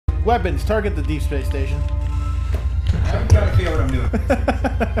Weapons, target the deep space station. I've got to feel what I'm doing.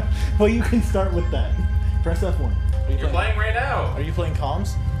 Well, you can start with that. Press F1. You're playing right now. Are you playing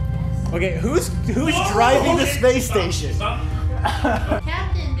comms? Okay, who's driving the space station?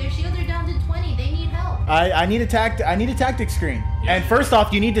 Captain, their shields are down to 20. They need help. I need a tactic screen. Yeah. And first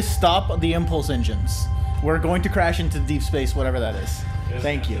off, you need to stop the impulse engines. We're going to crash into deep space, whatever that is. Yes,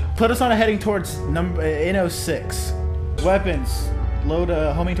 Thank you. Captain. Put us on a heading towards NO6. Weapons. Load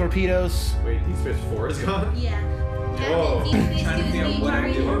homing torpedoes. Wait, Deep Space 4 is gone? Yeah. Whoa. Captain, Deep Space Trying to 2 is feel being what I'm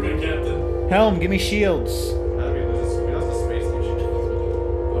targeted. doing. Okay, Captain. Helm, give me shields. We lost the space station.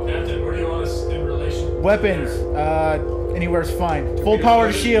 Oh, Captain, where do you want us in relation? Weapons. Anywhere's fine. Full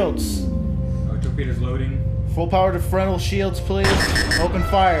power to shields. Oh, torpedoes loading. Full power to frontal shields, please. Open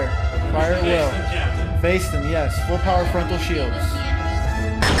fire. Fire at will. Captain. Face them, yes. Full power frontal shields.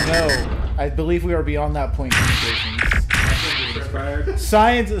 No. I believe we are beyond that point. Communications. Expired.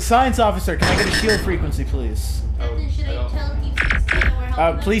 Science officer, can I get a shield frequency, please? Captain, should I tell Deep Space 2 that we're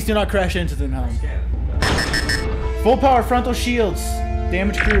helping Please do not crash into them, Helm. Full power frontal shields.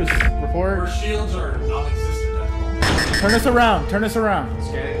 Damage crews. Our Report. shields are non-existent at the moment. Turn us around. Turn us around.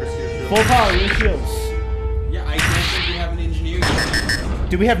 Scanning for shield. Full power, your shields. Yeah, I don't think we have an engineer yet.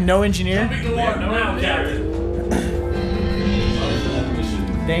 Do we have no engineer? Jumping to war now, Captain.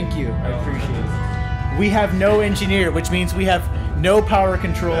 Thank you. I appreciate it. We have no engineer, which means we have no power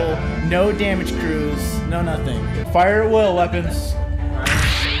control, no damage crews, no nothing. Fire at will, weapons.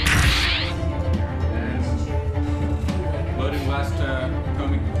 Loading last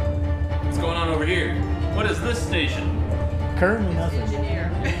homing. What's going on over here? What is this station? Currently nothing.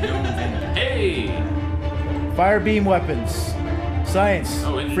 Hey! Fire beam weapons. Science.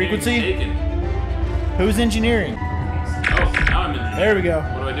 Oh, engineering Frequency. taken. Who's engineering? Oh, now I'm in. There we go.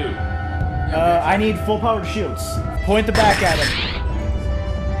 What do I do? I need full powered shields. Point the back at him.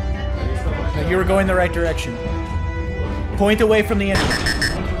 You were going the right direction. Point away from the enemy.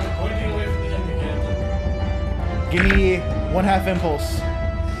 Pointing away from the enemy, Captain. Give me 1/2 impulse.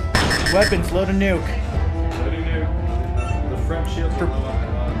 Weapons, load a nuke. Loading new. The front shields are low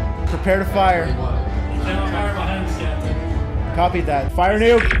on. Prepare to fire. You cannot fire behind us, Captain. Copy that. Fire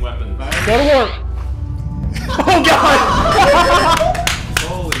nuke. Weapons. Go to work. Oh god!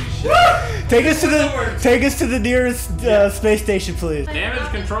 Holy shit. Take us to the nearest space station, please. Damage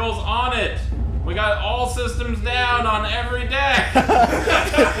controls on it. We got all systems down on every deck.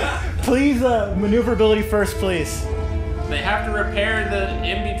 Please, maneuverability first, please. They have to repair the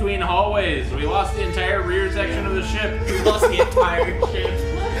in-between hallways. We lost the entire rear section of the ship. We lost the entire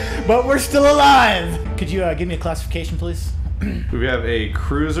ship. But we're still alive. Could you give me a classification, please? We have a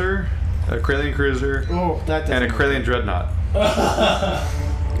cruiser, a Krallian cruiser, Oh, that and a doesn't. Krallian dreadnought.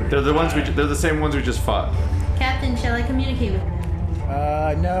 They're the same ones we just fought. Captain, shall I communicate with them?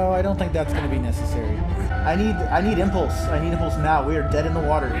 No, I don't think that's going to be necessary. I need impulse. I need impulse now. We are dead in the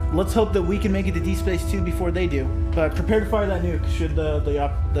water. Let's hope that we can make it to Deep Space 2 before they do. But prepare to fire that nuke should the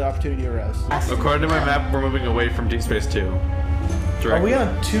opportunity arise. According to my map, we're moving away from Deep Space 2. Are we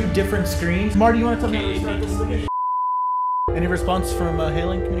on 2 different screens? Marty, you want to tell me how to start this thing? Any response from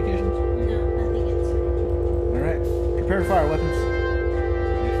hailing communications? No, nothing yet. All right. Prepare to fire weapons.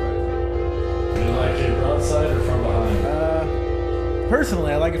 Do you like it broadside or from behind?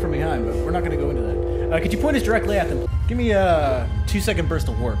 Personally, I like it from behind, but we're not going to go into that. Could you point us directly at them? Give me a 2-second burst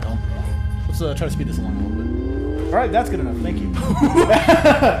of warp, Helm. Let's try to speed this along a little bit. All right, that's good enough. Thank you.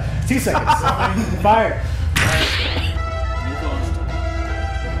 2 seconds. Fire.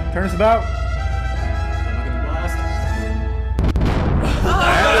 Turn us about.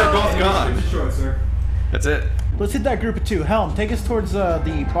 They're both gone. Short, sir. That's it. Let's hit that group of 2. Helm, take us towards the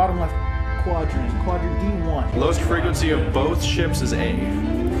bottom left quadrant, quadrant D1. Lowest frequency of both ships is A.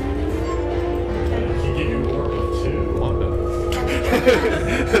 Can give you warp of 2. Wanda.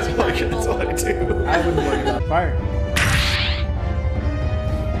 That's all I do. I wouldn't worry about fire.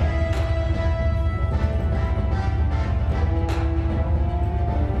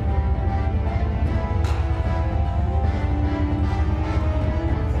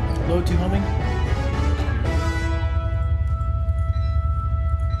 Load 2 homing.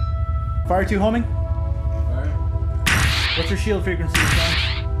 Fire 2 homing. What's your shield frequency, John?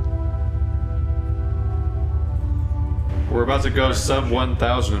 We're about to go sub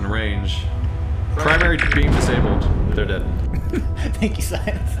 1,000 in range. Primary beam disabled. They're dead. Thank you,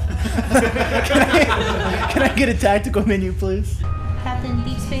 science. Can I get a tactical menu, please? Captain,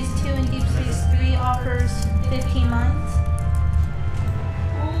 Deep Space 2 and Deep Space 3 offers 15 months.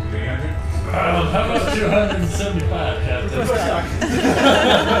 How about 275, Captain?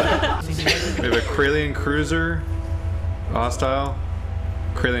 We have a Krallian cruiser, hostile,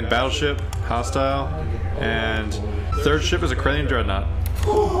 Kralian battleship, hostile, and third ship is a Kralian dreadnought.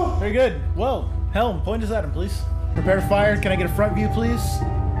 Very good. Well, Helm, point us at him, please. Prepare to fire. Can I get a front view, please?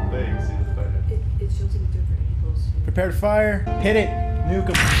 It shows in different angles. Prepare to fire. Hit it. Nuke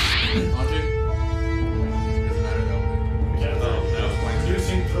him. Logic. Doesn't matter though.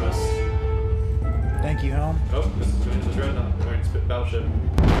 Reducing thrust. Thank you, Helm. Oh, this is going to the dreadnought. Battleship.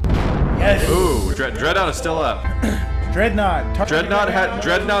 Yes. Ooh, dreadnought is still up. Dreadnought.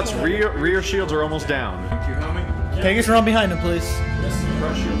 Dreadnought's rear shields are almost down. Thank you, Helmet. Take us around behind him, please.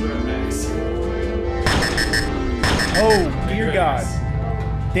 Front shields are at max. Oh, dear God.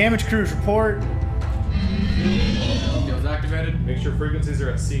 Damage cruise report. Skills activated. Make sure frequencies are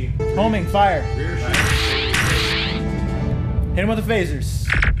at C. Homing, fire. Rear shields. Hit him with the phasers.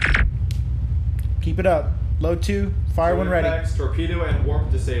 Keep it up. Load 2. Fire when ready. Impacts, torpedo and warp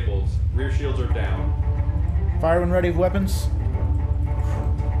disabled. Rear shields are down. Fire when ready with weapons.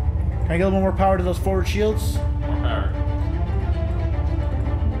 Can I get a little more power to those forward shields? More power.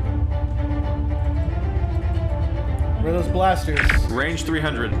 Where are those blasters? Range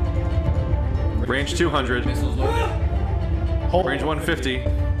 300. Range 200. Missiles loaded. Hold. Range 150.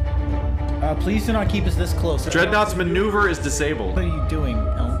 Please do not keep us this close. Dreadnought's maneuver is disabled. What are you doing,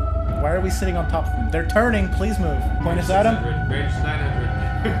 Elm? Why are we sitting on top of them? They're turning. Please move. Point us at them. Range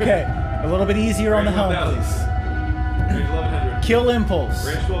 900. Okay. A little bit easier on the Range helm, 1000. please. Range 1100. Kill impulse.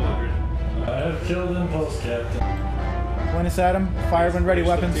 Range 1200. I have killed impulse, Captain. Point us at him. Fire when ready Range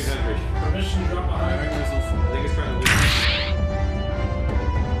weapons. 1300. Permission to drop behind. Firing missiles. I think it's trying to leave.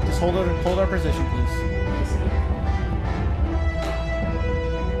 Just hold our position, please.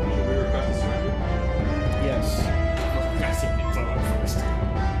 Should we request a surrender? Yes.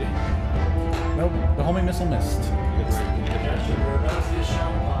 Nope. The homing missile missed. We're about to get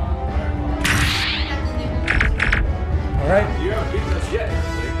shot All right. You haven't beaten us yet.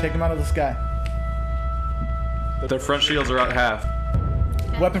 Take them out of the sky. Their front shields are at half.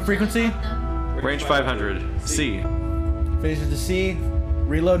 Weapon frequency. Range 500. C. Phasers to C.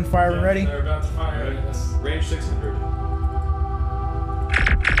 Reload and fire when ready. They're about to fire at us. Range 600.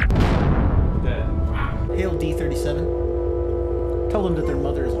 Dead. Hail D-37. Tell them that their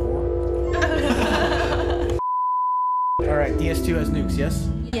mother is a whore. Alright, DS2 has nukes, yes?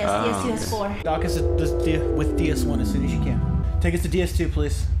 Yes, DS2 has 4. Dock us with DS1 as soon as you can. Take us to DS2,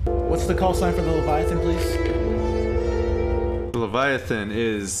 please. What's the call sign for the Leviathan, please? The Leviathan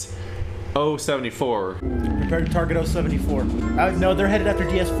is 074. Prepare to target 074. No, they're headed after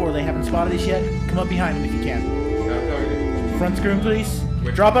DS4. They haven't spotted us yet. Come up behind them if you can. Got target. Front screw, please.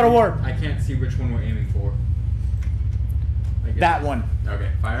 Which Drop one? out of warp. I can't see which one we're aiming for. I guess. That one. Okay,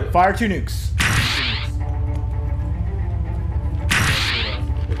 fire. Fire 2 nukes.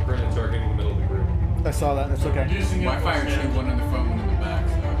 We're currently targeting the middle of the group. I saw that. That's okay. Reducing My fire impulse, two, one in the front, one in the back.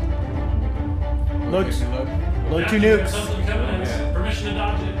 So. Load. Load 2 Captain, nukes. something coming in. Permission to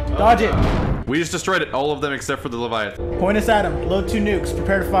dodge it. Dodge it. We just destroyed it, all of them except for the Leviathan. Point us at him. Load 2 nukes.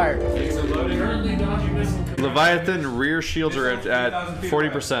 Prepare to fire. Phasers are loaded. Currently dodging missile. Leviathan rear shields are at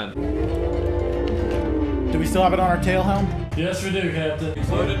 40%. Do we still have it on our tail helm? Yes, we do, Captain.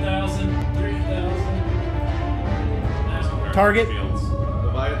 2,000, 3,000. Target.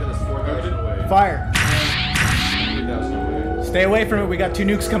 Leviathan is 4,000 away. Fire. 3,000 away. Stay away from it. We got 2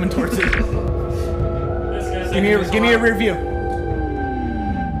 nukes coming towards it. Give me a rear view.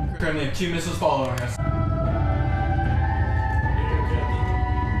 Currently have 2 missiles following us.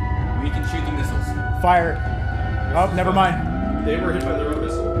 We can shoot the missiles. Fire. Oh, never mind. They were hit by their own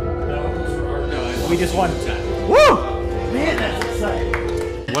missile. We just won. Woo! Man, that's exciting.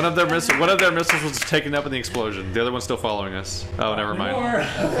 One of their missiles was taken up in the explosion. The other one's still following us. Oh, never mind.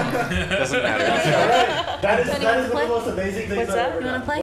 Doesn't matter. That is one of the most amazing things What's I've up? ever You done. wanna play?